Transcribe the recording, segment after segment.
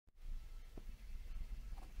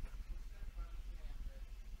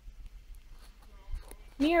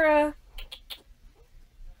Mira.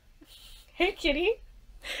 Hey, kitty.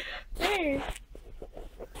 Hey.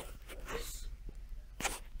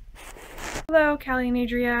 Hello, Callie and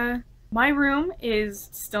Adria. My room is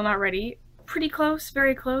still not ready. Pretty close,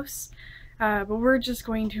 very close. But we're just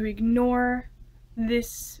going to ignore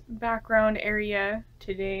this background area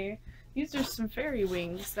today. These are some fairy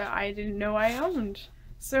wings that I didn't know I owned.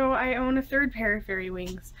 So I own a third pair of fairy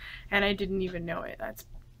wings, and I didn't even know it. That's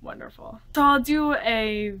wonderful. So I'll do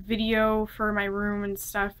a video for my room and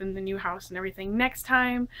stuff and the new house and everything next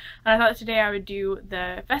time. And I thought today I would do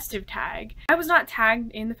the festive tag. I was not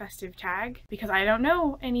tagged in the festive tag because I don't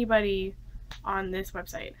know anybody on this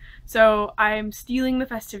website. So I'm stealing the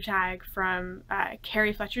festive tag from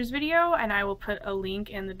Carrie Fletcher's video, and I will put a link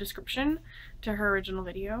in the description to her original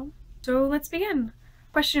video. So let's begin.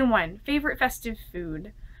 Question 1. Favorite festive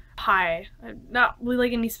food? Pie. I'm not really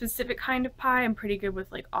like any specific kind of pie. I'm pretty good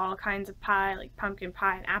with like all kinds of pie, like pumpkin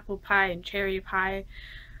pie and apple pie and cherry pie.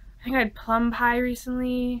 I think I had plum pie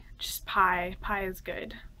recently. Just pie. Pie is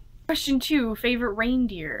good. Question 2. Favorite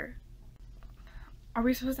reindeer? Are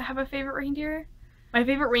we supposed to have a favorite reindeer? My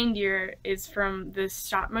favorite reindeer is from the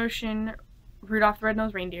stop motion Rudolph the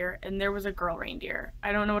Red-Nosed Reindeer, and there was a girl reindeer.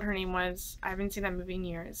 I don't know what her name was. I haven't seen that movie in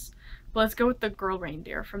years. But let's go with the girl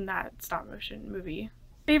reindeer from that stop motion movie.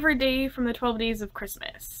 Favorite day from the 12 days of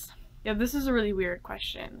Christmas? Yeah, this is a really weird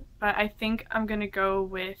question, but I think I'm gonna go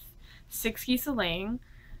with 6 Geese a-Laying,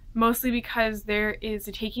 mostly because there is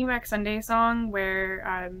a Taking Back Sunday song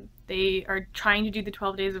where they are trying to do the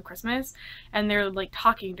 12 days of Christmas, and they're like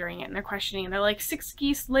talking during it, and they're questioning, and they're like, 6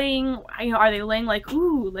 geese laying, are they laying like,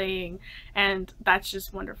 ooh, laying? And that's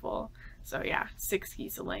just wonderful. So yeah, 6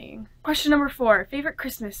 Geese a-Laying. Question number 4, favorite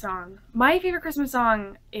Christmas song. My favorite Christmas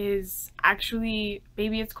song is actually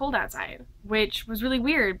Baby It's Cold Outside, which was really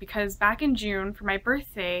weird because back in June for my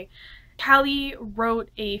birthday, Callie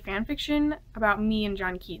wrote a fanfiction about me and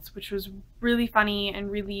John Keats, which was really funny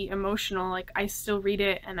and really emotional. Like, I still read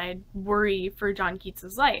it and I worry for John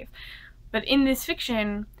Keats's life. But in this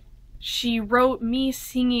fiction, she wrote me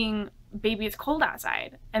singing Baby It's Cold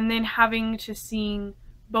Outside and then having to sing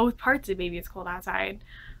both parts of Baby It's Cold Outside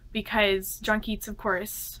because John Keats, of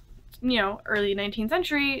course, you know, early 19th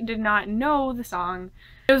century, did not know the song.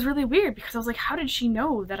 It was really weird because I was like, how did she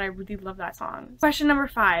know that I really love that song? Question number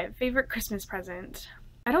 5, favorite Christmas present.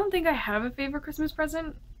 I don't think I have a favorite Christmas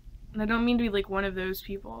present, and I don't mean to be like one of those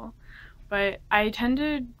people, but I tend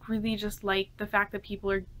to really just like the fact that people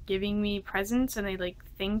are giving me presents and they like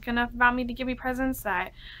think enough about me to give me presents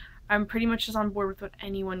that I'm pretty much just on board with what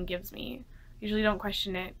anyone gives me. Usually don't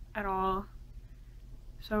question it at all.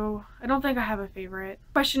 So I don't think I have a favorite.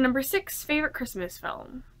 Question number 6, favorite Christmas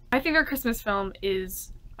film. My favorite Christmas film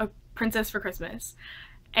is A Princess for Christmas.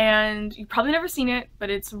 And you've probably never seen it,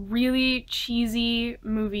 but it's a really cheesy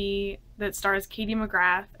movie that stars Katie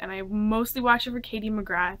McGrath, and I mostly watch it for Katie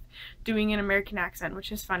McGrath doing an American accent,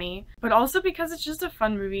 which is funny, but also because it's just a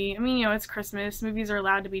fun movie. I mean, you know, it's Christmas, movies are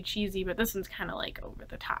allowed to be cheesy, but this one's kind of like over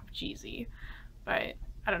the top cheesy. But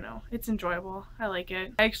I don't know, it's enjoyable. I like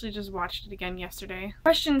it. I actually just watched it again yesterday.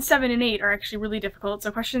 Questions 7 and 8 are actually really difficult.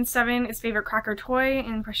 So question 7 is favorite cracker toy,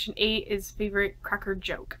 and question 8 is favorite cracker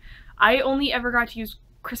joke. I only ever got to use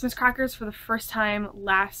Christmas crackers for the first time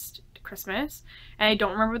last Christmas, and I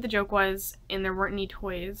don't remember what the joke was, and there weren't any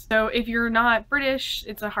toys. So if you're not British,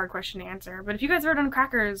 it's a hard question to answer. But if you guys ever done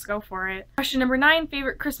crackers, go for it. Question number 9,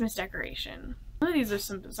 favorite Christmas decoration. Some of these are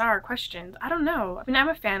some bizarre questions. I don't know. I mean, I'm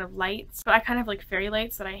a fan of lights, but I kind of like fairy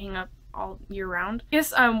lights that I hang up all year round.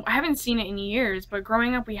 Yes, I haven't seen it in years, but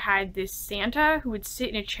growing up we had this Santa who would sit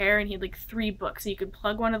in a chair and he had like 3 books. So you could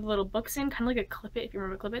plug one of the little books in, kind of like a Clip-It, if you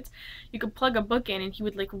remember Clip-Its. You could plug a book in and he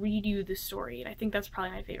would like read you the story. And I think that's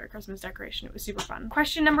probably my favorite Christmas decoration. It was super fun.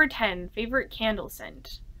 Question number 10, favorite candle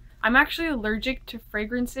scent. I'm actually allergic to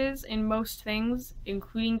fragrances in most things,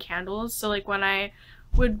 including candles. So like when I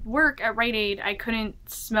would work at Rite Aid, I couldn't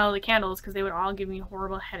smell the candles because they would all give me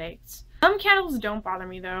horrible headaches. Some candles don't bother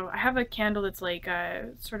me though. I have a candle that's like a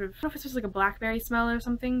sort of, I don't know if it's just like a blackberry smell or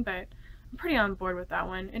something, but I'm pretty on board with that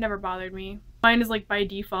one. It never bothered me. Mine is like by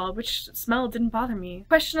default, which smell didn't bother me.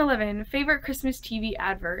 Question 11, favorite Christmas TV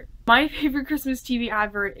advert. My favorite Christmas TV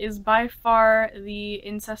advert is by far the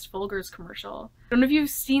Incest Vulgars commercial. I don't know if you've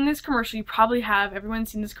seen this commercial, you probably have,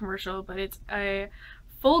 everyone's seen this commercial, but it's a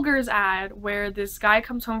Folger's ad where this guy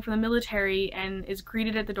comes home from the military and is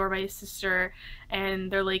greeted at the door by his sister,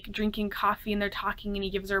 and they're like drinking coffee and they're talking, and he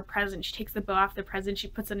gives her a present. She takes the bow off the present, she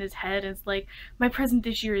puts it in his head, and it's like, my present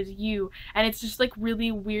this year is you. And it's just like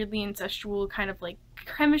really weirdly incestual kind of like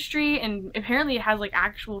chemistry, and apparently it has like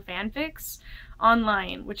actual fanfics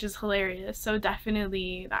online, which is hilarious. So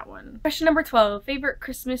definitely that one. Question number 12, favorite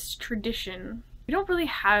Christmas tradition. We don't really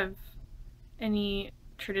have any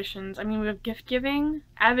traditions. I mean, we have gift giving,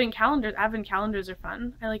 advent calendars. Advent calendars are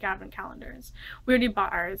fun. I like advent calendars. We already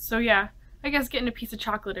bought ours, so yeah, I guess getting a piece of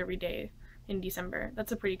chocolate every day in December.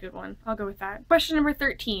 That's a pretty good one. I'll go with that. Question number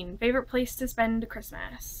 13, favorite place to spend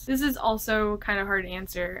Christmas. This is also kind of hard to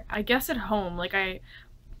answer. I guess at home. Like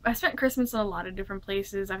I've spent Christmas in a lot of different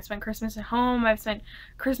places. I've spent Christmas at home. I've spent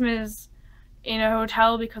Christmas in a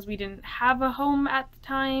hotel because we didn't have a home at the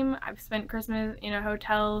time. I've spent Christmas in a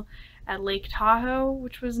hotel at Lake Tahoe,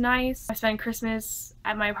 which was nice. I spent Christmas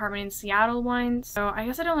at my apartment in Seattle once. So I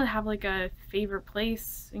guess I don't really have like a favorite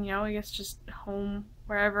place, you know, I guess just home,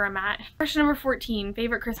 wherever I'm at. Question number 14,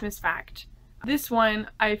 favorite Christmas fact. This one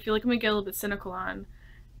I feel like I'm gonna get a little bit cynical on,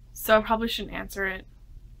 so I probably shouldn't answer it.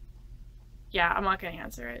 Yeah, I'm not gonna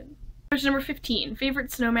answer it. Question number 15,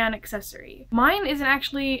 favorite snowman accessory. Mine isn't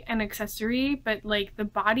actually an accessory, but like the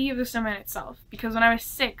body of the snowman itself. Because when I was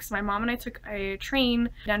 6, my mom and I took a train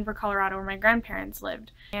to Denver, Colorado, where my grandparents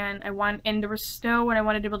lived. And there was snow and I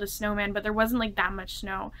wanted to build a snowman, but there wasn't like that much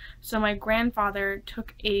snow. So my grandfather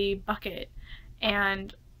took a bucket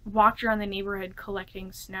and walked around the neighborhood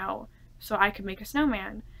collecting snow so I could make a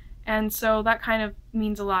snowman. And so that kind of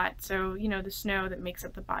means a lot. So, you know, the snow that makes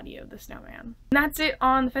up the body of the snowman. And that's it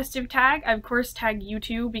on the festive tag. I of course tag you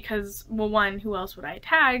two because, well, 1, who else would I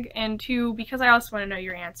tag? And 2, because I also want to know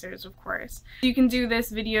your answers, of course. You can do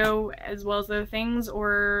this video as well as other things,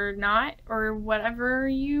 or not, or whatever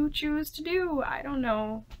you choose to do. I don't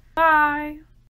know. Bye!